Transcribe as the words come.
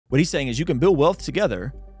What he's saying is you can build wealth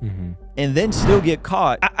together and then still get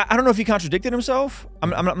caught. I don't know if he contradicted himself.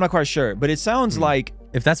 I'm not quite sure, but it sounds like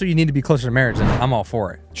if that's what you need to be closer to marriage, then I'm all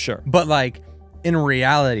for it. Sure. But like in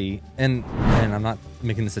reality, and I'm not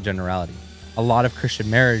making this a generality, a lot of Christian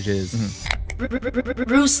marriages.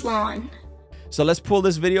 Ruslan. So let's pull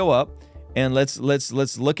this video up and let's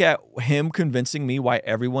look at him convincing me why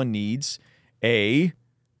everyone needs a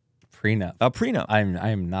prenup. A prenup. I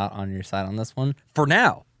am not on your side on this one for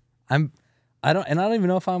now. I don't even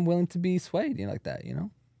know if I'm willing to be swayed, you know, like that, you know.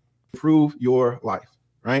 Improve your life,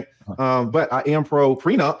 right? But I am pro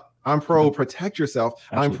prenup. I'm pro protect yourself.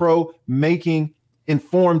 Absolutely. I'm pro making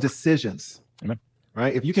informed decisions. Amen.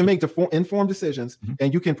 Right? If you can make informed decisions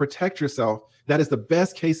and you can protect yourself, that is the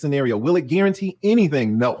best case scenario. Will it guarantee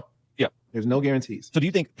anything? No. Yeah. There's no guarantees. So do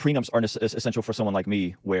you think prenups are essential for someone like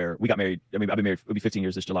me, where we got married? I mean, I've been married, it'll be 15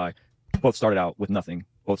 years this July. Both started out with nothing.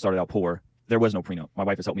 Both started out poor. There was no prenup. My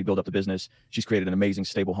wife has helped me build up the business. She's created an amazing,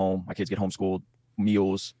 stable home. My kids get homeschooled,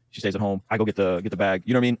 meals. She stays at home. I go get the bag.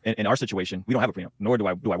 You know what I mean? In our situation, we don't have a prenup, nor do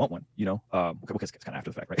I want one. You know, because it's kind of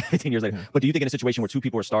after the fact, right? 15 years later. But do you think in a situation where two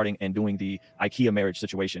people are starting and doing the IKEA marriage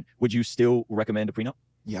situation, would you still recommend a prenup?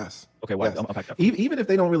 Yes. Okay. Why? Yes. I'll pack that. Even if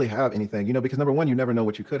they don't really have anything, you know, because number one, you never know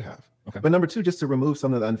what you could have. Okay. But number two, just to remove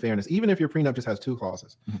some of the unfairness, even if your prenup just has 2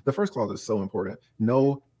 clauses, the first clause is so important.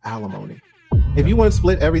 No alimony. If you want to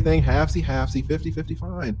split everything, halfsy, 50-50,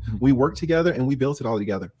 fine. We work together and we built it all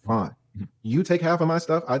together. Fine. You take half of my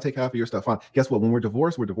stuff, I take half of your stuff. Fine. Guess what? When we're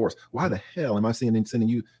divorced, we're divorced. Why the hell am I sending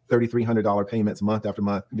you $3,300 payments month after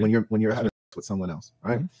month when you're having with someone else?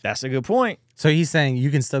 Right. That's a good point. So he's saying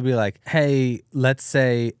you can still be like, hey, let's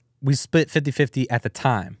say we split 50-50 at the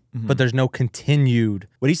time, but there's no continued.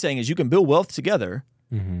 What he's saying is you can build wealth together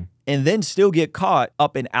and then still get caught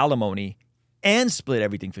up in alimony and split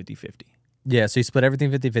everything 50-50. Yeah, so you split everything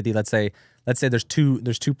 50-50. Let's say there's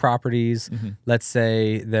two properties. Let's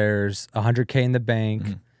say there's $100K in the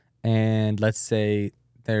bank, and let's say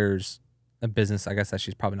there's a business, I guess, that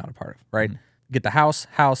she's probably not a part of, right? Get the house,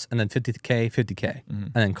 and then 50K,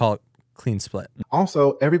 and then call it clean split.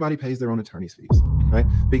 Also, everybody pays their own attorney's fees, right?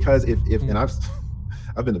 Because if and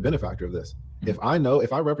I've been the benefactor of this. If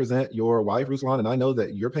I represent your wife, Ruslan, and I know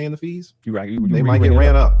that you're paying the fees, they might get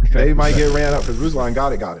ran up. They might get ran up because Ruslan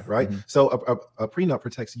got it, right? So a prenup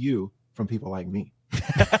protects you from people like me,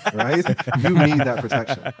 right? You need that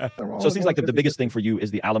protection. So it seems like the biggest thing for you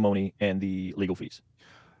is the alimony and the legal fees.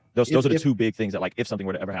 Those are the 2 big things that, like, if something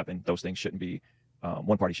were to ever happen, those things shouldn't be,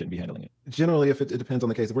 one party shouldn't be handling it. Generally, if it depends on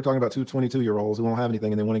the case. If we're talking about 2 22-year-olds who won't have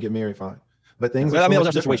anything and they want to get married, fine. But things. I mean, that was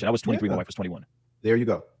our situation. I was 23, my wife was 21. There you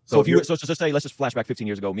go. So let's just say, let's just flash back 15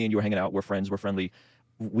 years ago. Me and you were hanging out. We're friends. We're friendly.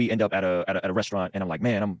 We end up at a restaurant, and I'm like,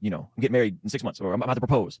 man, I'm getting married in 6 months, or I'm about to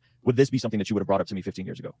propose. Would this be something that you would have brought up to me 15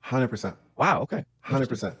 years ago? 100%. Wow. Okay.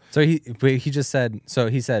 100%. So he just said. So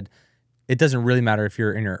he said, it doesn't really matter if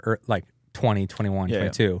you're in your like 20, 21,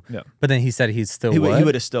 22. Yeah. But then he said he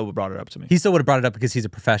would have still brought it up to me. He still would have brought it up because he's a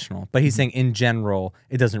professional. But he's saying in general,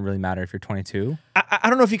 it doesn't really matter if you're 22. I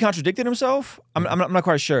don't know if he contradicted himself. I'm not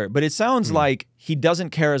quite sure. But it sounds like he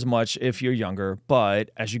doesn't care as much if you're younger.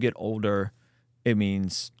 But as you get older, it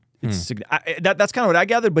means it's that's kind of what I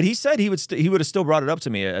gathered. But he said he would have still brought it up to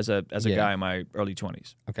me as a guy in my early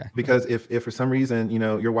 20s. Okay. Because if for some reason,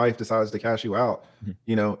 your wife decides to cash you out,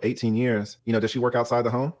 18 years, does she work outside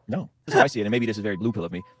the home? No. This is how I see it. And maybe this is very blue pill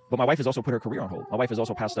of me, but my wife has also put her career on hold. My wife has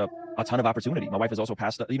also passed up a ton of opportunity. My wife has also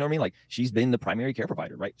passed up, you know what I mean? Like, she's been the primary care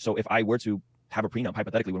provider, right? So if I were to have a prenup,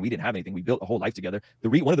 hypothetically, when we didn't have anything, we built a whole life together.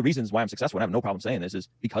 One of the reasons why I'm successful, and I have no problem saying this, is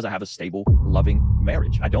because I have a stable, loving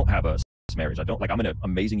marriage. I don't have a marriage. I'm in an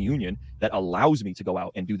amazing union that allows me to go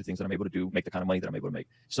out and do the things that I'm able to do, make the kind of money that I'm able to make.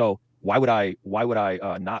 So why would I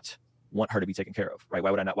not want her to be taken care of, right?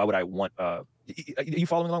 Why would I want, are you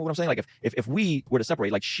following along what I'm saying? Like, if we were to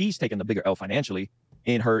separate, like, she's taken the bigger L financially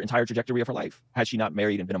in her entire trajectory of her life, had she not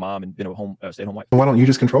married and been a mom and been a stay-at-home wife. Why don't you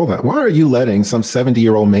just control that? Why are you letting some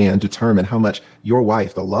 70-year-old man determine how much your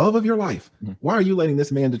wife, the love of your life, why are you letting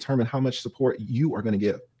this man determine how much support you are going to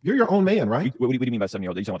give? You're your own man, right? What do you mean by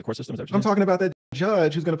 70-year-old? Are you talking about the court system? I'm talking about that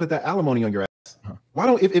judge who's going to put that alimony on your ass. Why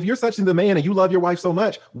don't, if you're such the man and you love your wife so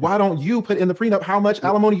much, why don't you put in the prenup how much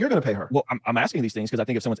alimony you're going to pay her? Well, I'm asking these things because I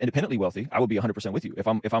think if someone's independently wealthy, I would be 100% with you.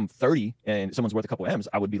 If I'm 30 and someone's worth a couple M's,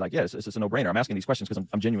 I would be like, yes, it's a no-brainer. I'm asking these questions because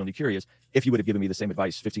I'm genuinely curious if you would have given me the same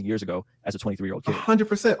advice 15 years ago as a 23-year-old kid.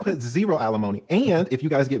 100%. Put 0 alimony. And if you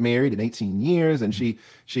guys get married in 18 years and she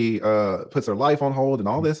puts her life on hold and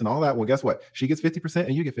all this and all that, well, guess what? She gets 50%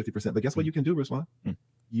 and you get 50%. But guess what you can do, Ruslan?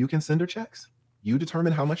 You can send her checks. You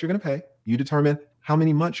determine how much you're going to pay. You determine how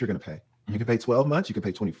many months you're going to pay. You can pay 12 months, you can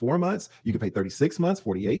pay 24 months, you can pay 36 months,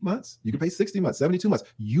 48 months, you can pay 60 months, 72 months.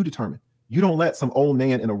 You determine. You don't let some old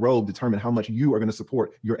man in a robe determine how much you are going to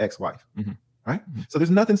support your ex-wife. Right? So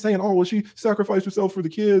there's nothing saying, oh, well, she sacrificed herself for the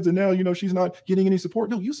kids and now, you know, she's not getting any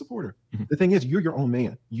support. No, you support her. The thing is, you're your own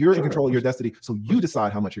man. You're in control of your destiny. So you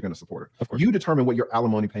decide how much you're going to support her. Of course. You determine what your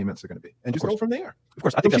alimony payments are going to be and just go from there. Of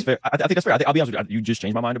course. I think that's fair. I think that's fair. I'll be honest with you. You just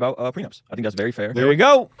changed my mind about prenups. I think that's very fair. There you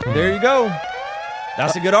go. There you go.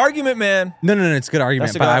 That's a good argument, man. No, it's a good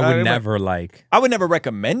argument, but I would never I would never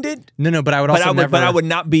recommend it. No, but I would also never. But I would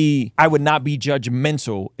not be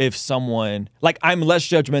judgmental if someone I'm less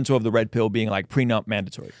judgmental of the red pill being like prenup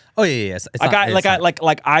mandatory. Oh yeah.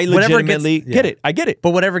 I legitimately get it. I get it.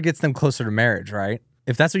 But whatever gets them closer to marriage, right?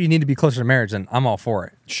 If that's what you need to be closer to marriage, then I'm all for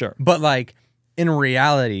it. Sure. But like in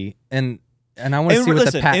reality, and I want to see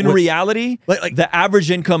what in reality, the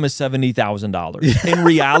average income is $70,000. In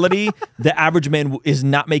reality, the average man is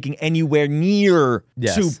not making anywhere near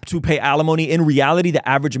to pay alimony. In reality, the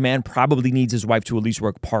average man probably needs his wife to at least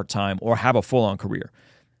work part-time or have a full-on career.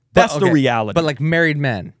 That's the reality. But like married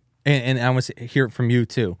men, and I want to hear it from you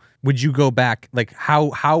too. Would you go back? Like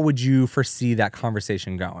how would you foresee that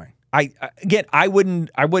conversation going? I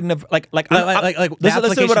wouldn't have this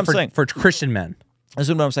is what I'm saying for Christian men. This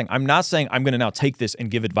is what I'm saying. I'm not saying I'm going to now take this and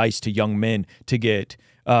give advice to young men to get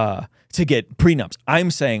prenups.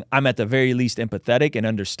 I'm saying I'm at the very least empathetic and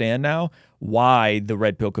understand now why the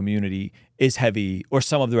red pill community is heavy, or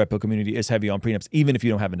some of the red pill community is heavy on prenups, even if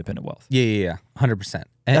you don't have independent wealth. Yeah, 100%.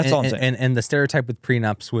 That's all I'm saying. And the stereotype with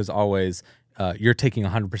prenups was always you're taking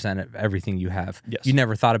 100% of everything you have. Yes. You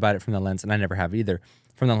never thought about it from the lens, and I never have either,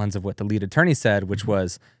 from the lens of what the lead attorney said, which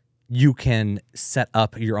was, you can set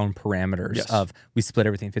up your own parameters of we split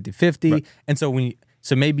everything 50-50. Right. And so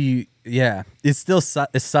maybe, it's still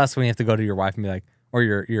it's sus when you have to go to your wife and be like, or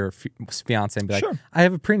your fiance and be like, I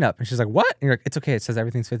have a prenup. And she's like, what? And you're like, it's okay. It says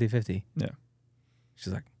everything's 50-50. Yeah.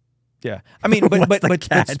 She's like, yeah. I mean,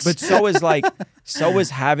 but so is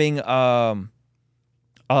having a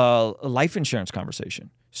life insurance conversation.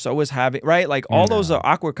 So is having, right? Like all those are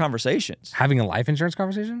awkward conversations. Having a life insurance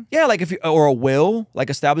conversation? Yeah, like or a will, like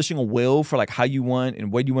establishing a will for like how you want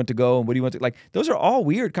and where you want to go and what do you want to, like those are all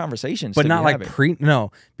weird conversations. But not like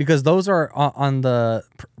because those are on the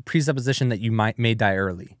presupposition that you may die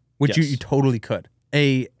early, which you totally could.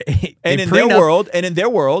 In their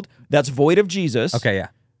world, that's void of Jesus. Okay, yeah.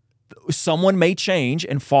 Someone may change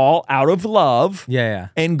and fall out of love. Yeah.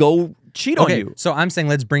 And go cheat on you. So I'm saying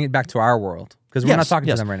let's bring it back to our world. Because we're not talking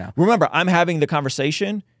to them right now. Remember, I'm having the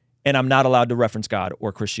conversation, and I'm not allowed to reference God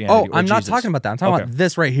or Christianity. I'm not talking about that. I'm talking about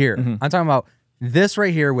this right here. I'm talking about this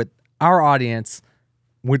right here with our audience,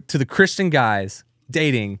 to the Christian guys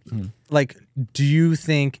dating. Like, do you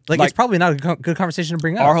think it's probably not a good conversation to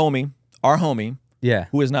bring up? Our homie, yeah,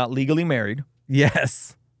 who is not legally married.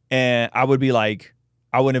 Yes, and I would be like,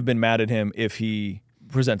 I wouldn't have been mad at him if he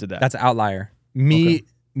presented that. That's an outlier. Me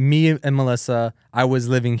and Melissa, I was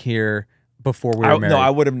living here before we were married. No, I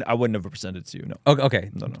wouldn't have presented it to you. No. Okay.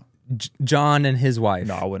 No. John and his wife.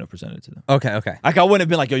 No, I wouldn't have presented it to them. Okay. Like I wouldn't have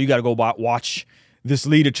been like, yo, you got to go watch this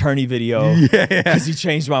lead attorney video because he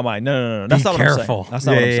changed my mind. No. That's not what I'm saying. That's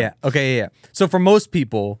not what I'm saying. Okay, yeah. So for most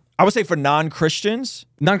people, I would say for non-Christians,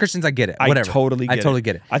 I get it. Whatever. I totally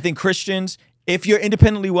get it. I think Christians, if you're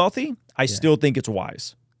independently wealthy, I still think it's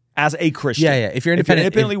wise. As a Christian. Yeah. If you're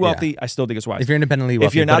independently wealthy, I still think it's wise. If you're independently wealthy.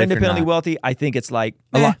 If you're not independently wealthy, I think it's like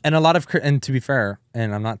and to be fair,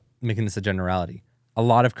 and I'm not making this a generality, a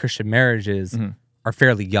lot of Christian marriages are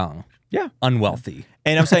fairly young. Yeah. Unwealthy.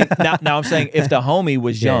 And I'm saying now I'm saying if the homie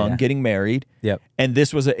was young, getting married, and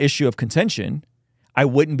this was an issue of contention, I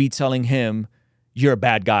wouldn't be telling him you're a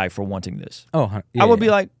bad guy for wanting this. I would be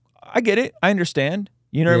like, I get it. I understand.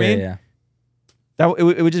 You know what I mean? Yeah.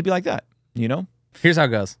 It would just be like that, you know? Here's how it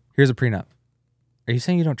goes. Here's a prenup. Are you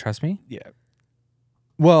saying you don't trust me? Yeah.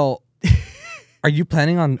 Well, are you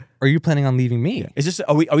planning on leaving me? Is this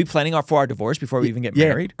are we planning for our divorce before we even get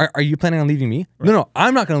married? Are you planning on leaving me? Right. No,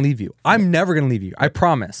 I'm not going to leave you. I'm never going to leave you. I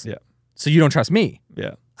promise. Yeah. So you don't trust me?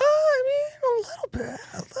 Yeah. I mean, a little bit.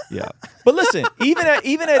 Yeah. But listen, even at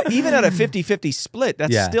a 50-50 split,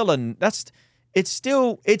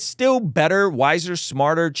 it's still better, wiser,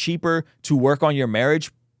 smarter, cheaper to work on your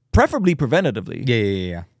marriage, preferably preventatively.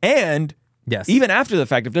 Yeah. And even after the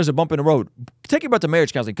fact, if there's a bump in the road, take your butt to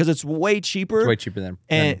marriage counseling because it's way cheaper. It's way cheaper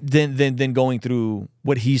than going through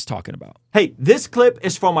what he's talking about. Hey, this clip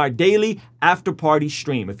is from our daily after party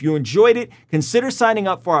stream. If you enjoyed it, consider signing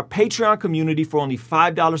up for our Patreon community for only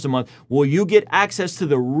 $5 a month, where you get access to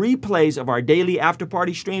the replays of our daily after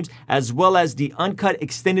party streams, as well as the uncut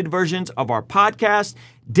extended versions of our podcast,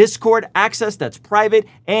 Discord access that's private,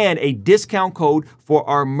 and a discount code for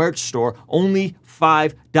our merch store, only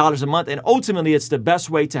 $5 a month. And ultimately, it's the best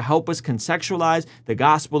way to help us contextualize the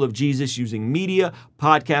gospel of Jesus using media,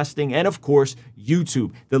 podcasting, and of course,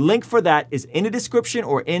 YouTube. The link for that is in the description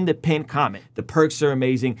or in the pinned comment. The perks are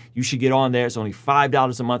amazing. You should get on there. It's only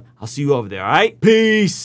 $5 a month. I'll see you over there, all right? Peace.